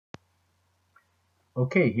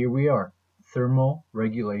Okay, here we are,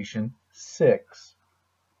 Thermoregulation 6,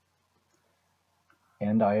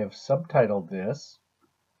 and I have subtitled this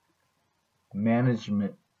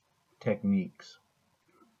Management Techniques,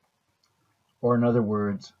 or in other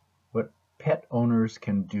words, what pet owners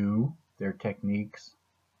can do, their techniques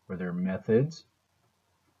or their methods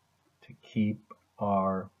to keep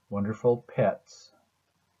our wonderful pets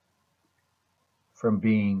from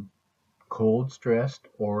being cold stressed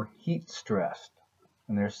or heat stressed.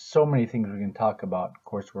 And there's so many things we can talk about. Of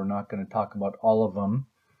course, we're not going to talk about all of them,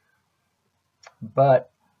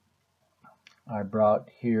 but I brought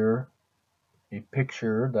here a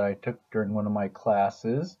picture that I took during one of my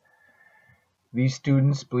classes. These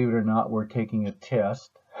students, believe it or not, were taking a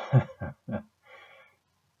test.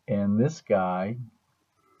 And this guy,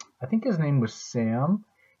 I think his name was Sam,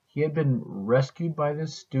 he had been rescued by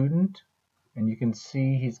this student, and you can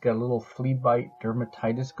see he's got a little flea bite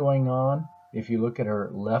dermatitis going on. If you look at her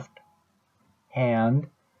left hand,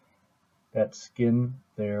 that skin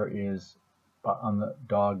there is on the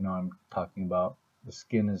dog now I'm talking about. The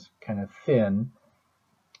skin is kind of thin,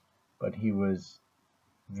 but he was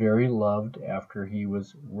very loved after he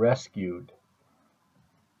was rescued.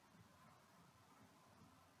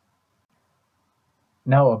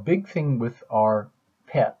 Now, a big thing with our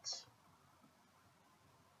pets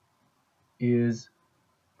is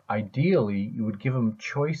ideally you would give them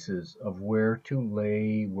choices of where to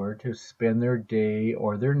lay, where to spend their day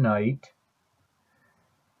or their night,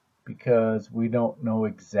 because we don't know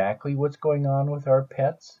exactly what's going on with our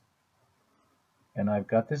pets. And I've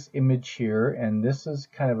got this image here, and this is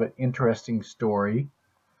kind of an interesting story.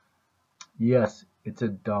 Yes, it's a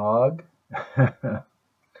dog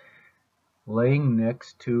laying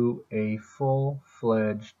next to a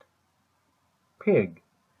full-fledged pig.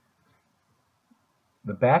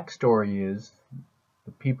 The backstory is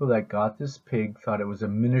the people that got this pig thought it was a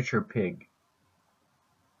miniature pig.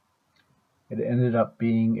 It ended up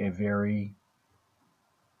being a very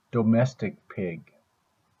domestic pig.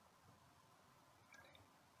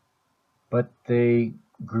 But they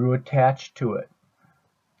grew attached to it.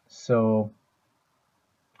 So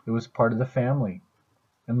it was part of the family.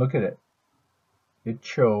 And look at it. It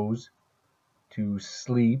chose to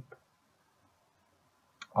sleep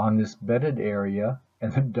on this bedded area,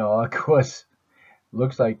 and the dog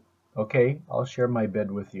looks like, okay, I'll share my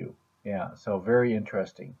bed with you. Yeah, so very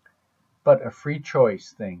interesting. But a free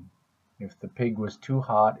choice thing. If the pig was too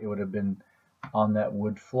hot, it would have been on that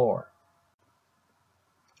wood floor.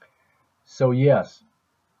 So yes,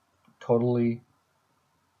 totally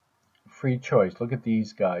free choice. Look at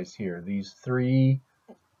these guys here. These three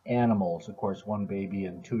animals, of course, one baby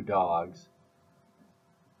and two dogs.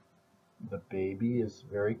 The baby is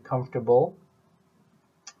very comfortable,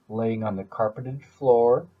 laying on the carpeted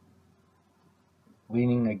floor,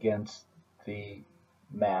 leaning against the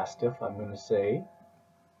mastiff, I'm going to say.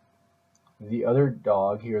 The other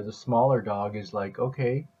dog here, the smaller dog, is like,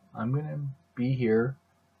 okay, I'm going to be here.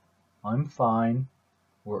 I'm fine.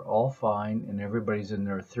 We're all fine, and everybody's in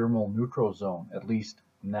their thermal neutral zone, at least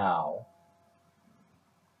now.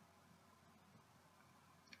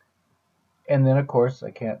 And then, of course,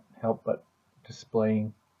 I can't help but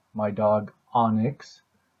displaying my dog Onyx.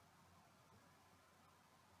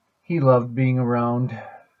 He loved being around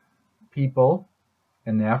people,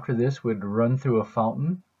 and after this would run through a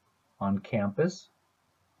fountain on campus,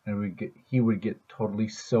 and he would get totally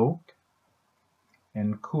soaked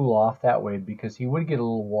and cool off that way, because he would get a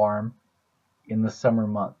little warm in the summer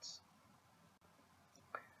months.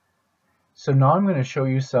 So now I'm going to show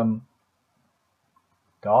you some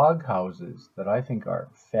dog houses that I think are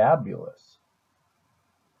fabulous.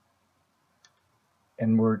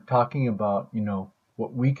 And we're talking about,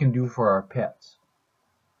 what we can do for our pets.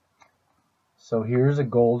 So here's a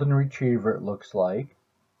golden retriever, it looks like.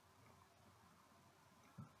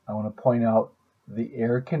 I want to point out the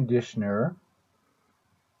air conditioner,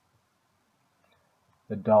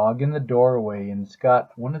 the dog in the doorway, and it's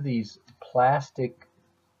got one of these plastic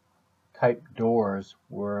type doors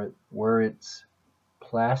where it's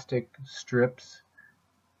plastic strips,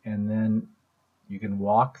 and then you can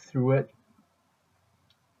walk through it,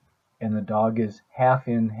 and the dog is half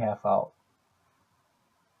in, half out,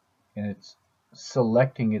 and it's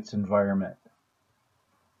selecting its environment.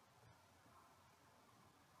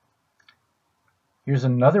 Here's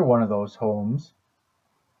another one of those homes,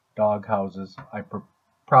 dog houses, I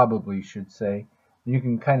probably should say. You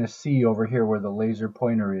can kind of see over here where the laser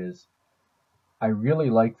pointer is. I really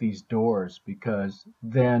like these doors because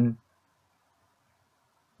then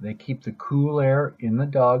they keep the cool air in the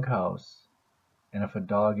dog house. And if a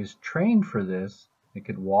dog is trained for this, It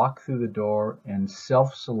could walk through the door and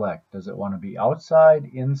self-select. Does it want to be outside,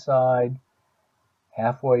 inside,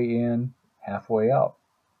 halfway in, halfway out?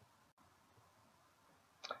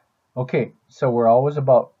 Okay, so we're always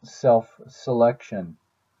about self-selection.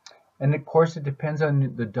 And of course it depends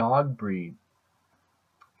on the dog breed.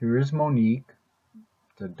 Here is Monique,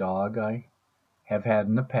 the dog I have had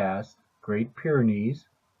in the past. Great Pyrenees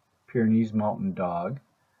mountain dog.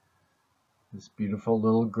 This beautiful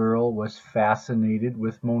little girl was fascinated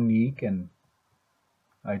with Monique, and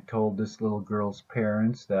I told this little girl's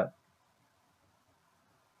parents that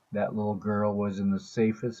that little girl was in the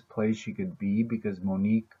safest place she could be because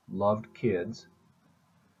Monique loved kids.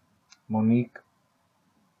 Monique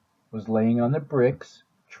was laying on the bricks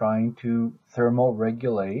trying to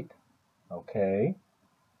thermoregulate. Okay.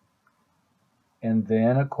 And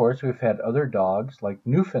then, of course, we've had other dogs like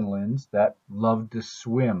Newfoundlands that loved to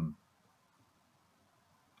swim.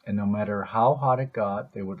 And no matter how hot it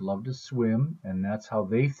got, they would love to swim, and that's how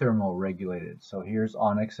they thermoregulated. So here's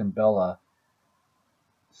Onyx and Bella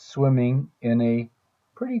swimming in a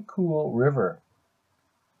pretty cool river.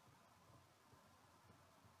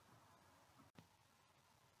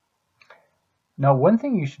 Now, one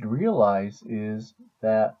thing you should realize is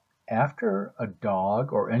that after a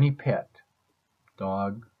dog or any pet,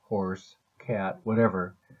 dog, horse, cat,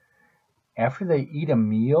 whatever, after they eat a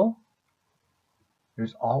meal,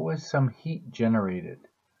 there's always some heat generated.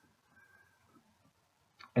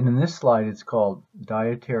 And in this slide, it's called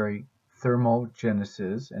dietary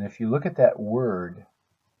thermogenesis. And if you look at that word,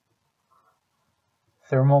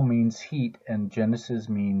 thermal means heat and genesis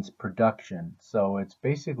means production. So it's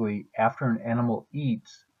basically after an animal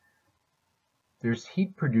eats, there's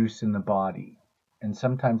heat produced in the body. And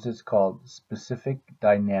sometimes it's called specific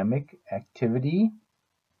dynamic activity.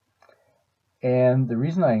 And the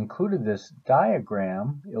reason I included this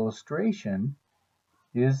diagram illustration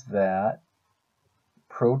is that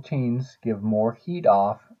proteins give more heat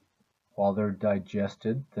off while they're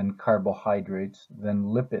digested than carbohydrates than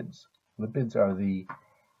lipids. Lipids are the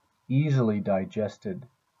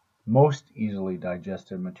most easily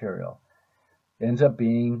digested material. It ends up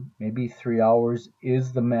being maybe 3 hours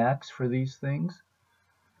is the max for these things.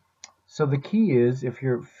 So the key is if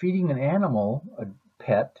you're feeding an animal, a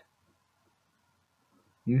pet,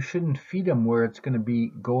 you shouldn't feed them where it's going to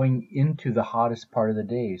be going into the hottest part of the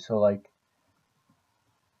day. So like,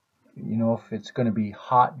 you know, if it's going to be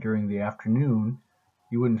hot during the afternoon,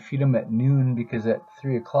 you wouldn't feed them at noon because at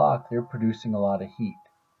 3 o'clock they're producing a lot of heat.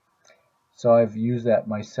 So I've used that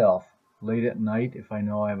myself. Late at night, if I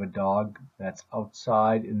know I have a dog that's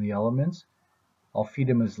outside in the elements, I'll feed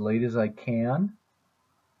him as late as I can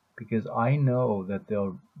because I know that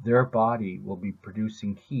their body will be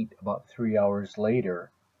producing heat about 3 hours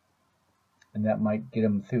later, and that might get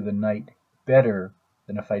them through the night better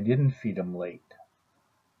than if I didn't feed them late.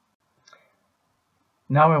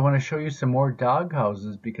 Now I want to show you some more dog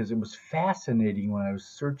houses because it was fascinating when I was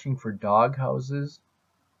searching for dog houses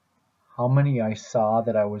how many I saw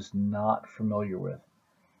that I was not familiar with.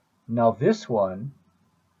 Now this one,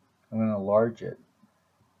 I'm going to enlarge it,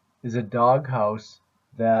 is a dog house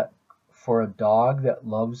that for a dog that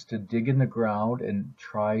loves to dig in the ground and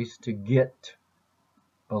tries to get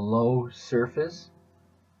below surface,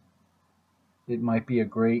 it might be a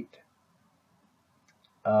great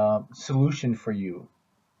solution for you.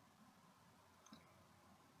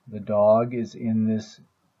 The dog is in this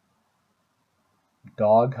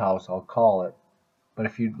dog house, I'll call it. But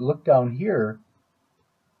if you look down here,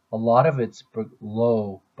 a lot of it's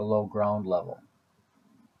below ground level.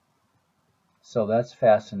 So that's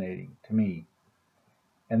fascinating to me.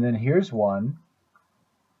 And then here's one.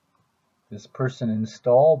 This person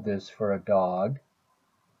installed this for a dog.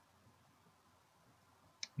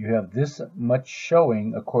 You have this much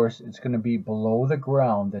showing. Of course, it's going to be below the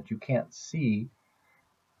ground that you can't see.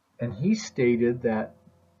 And he stated that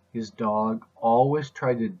his dog always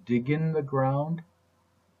tried to dig in the ground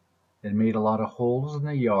and made a lot of holes in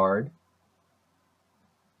the yard.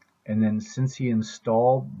 And then since he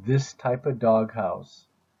installed this type of dog house,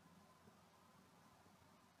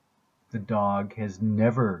 the dog has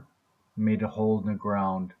never made a hole in the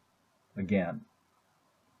ground again.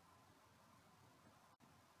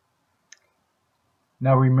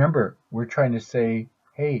 Now remember, we're trying to say,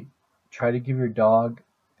 hey, try to give your dog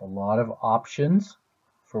a lot of options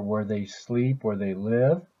for where they sleep, where they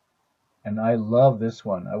live. And I love this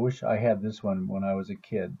one. I wish I had this one when I was a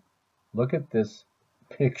kid. Look at this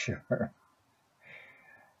picture.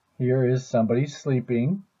 Here is somebody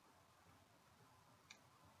sleeping,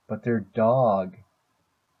 but their dog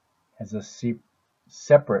has a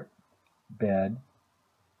separate bed,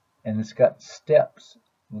 and it's got steps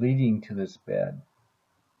leading to this bed.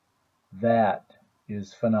 That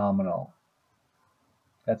is phenomenal.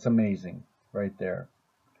 That's amazing right there.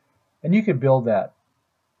 And you could build that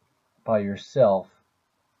by yourself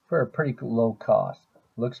for a pretty low cost.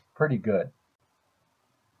 Looks pretty good.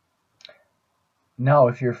 Now,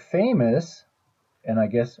 if you're famous, and I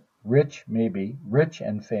guess rich, maybe, rich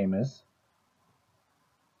and famous,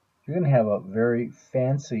 you're going to have a very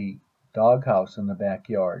fancy doghouse in the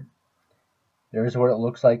backyard. There's what it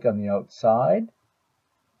looks like on the outside.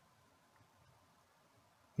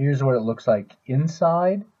 Here's what it looks like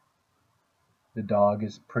inside. The dog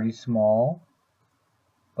is pretty small,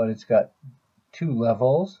 but it's got 2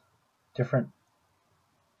 levels, different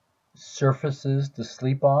surfaces to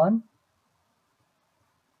sleep on.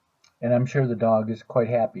 And I'm sure the dog is quite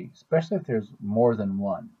happy, especially if there's more than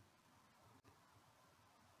one.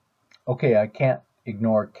 Okay, I can't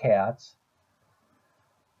ignore cats.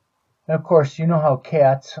 And of course, you know how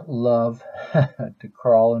cats love to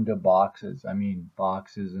crawl into boxes. I mean,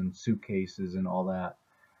 boxes and suitcases and all that.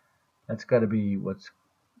 That's got to be what's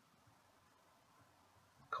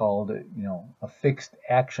called, a fixed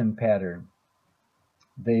action pattern.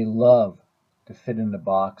 They love to fit into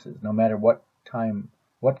boxes, no matter what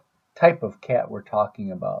type of cat we're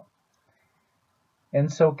talking about.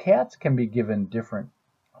 And so cats can be given different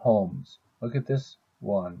homes. Look at this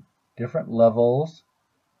one. Different levels,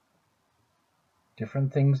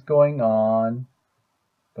 different things going on.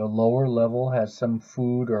 The lower level has some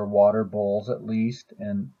food or water bowls at least,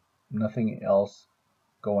 and nothing else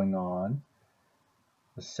going on.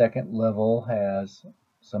 The second level has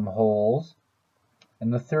some holes,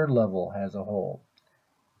 and the third level has a hole.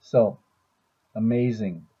 So,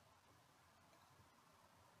 amazing.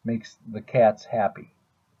 Makes the cats happy.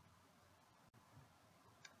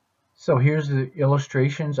 So here's the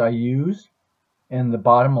illustrations I use, and the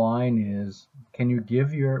bottom line is, can you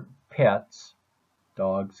give your pets,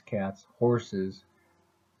 dogs, cats, horses,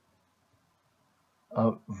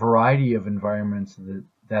 a variety of environments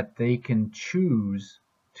that they can choose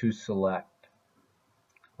to select?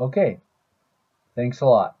 Okay, thanks a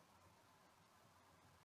lot.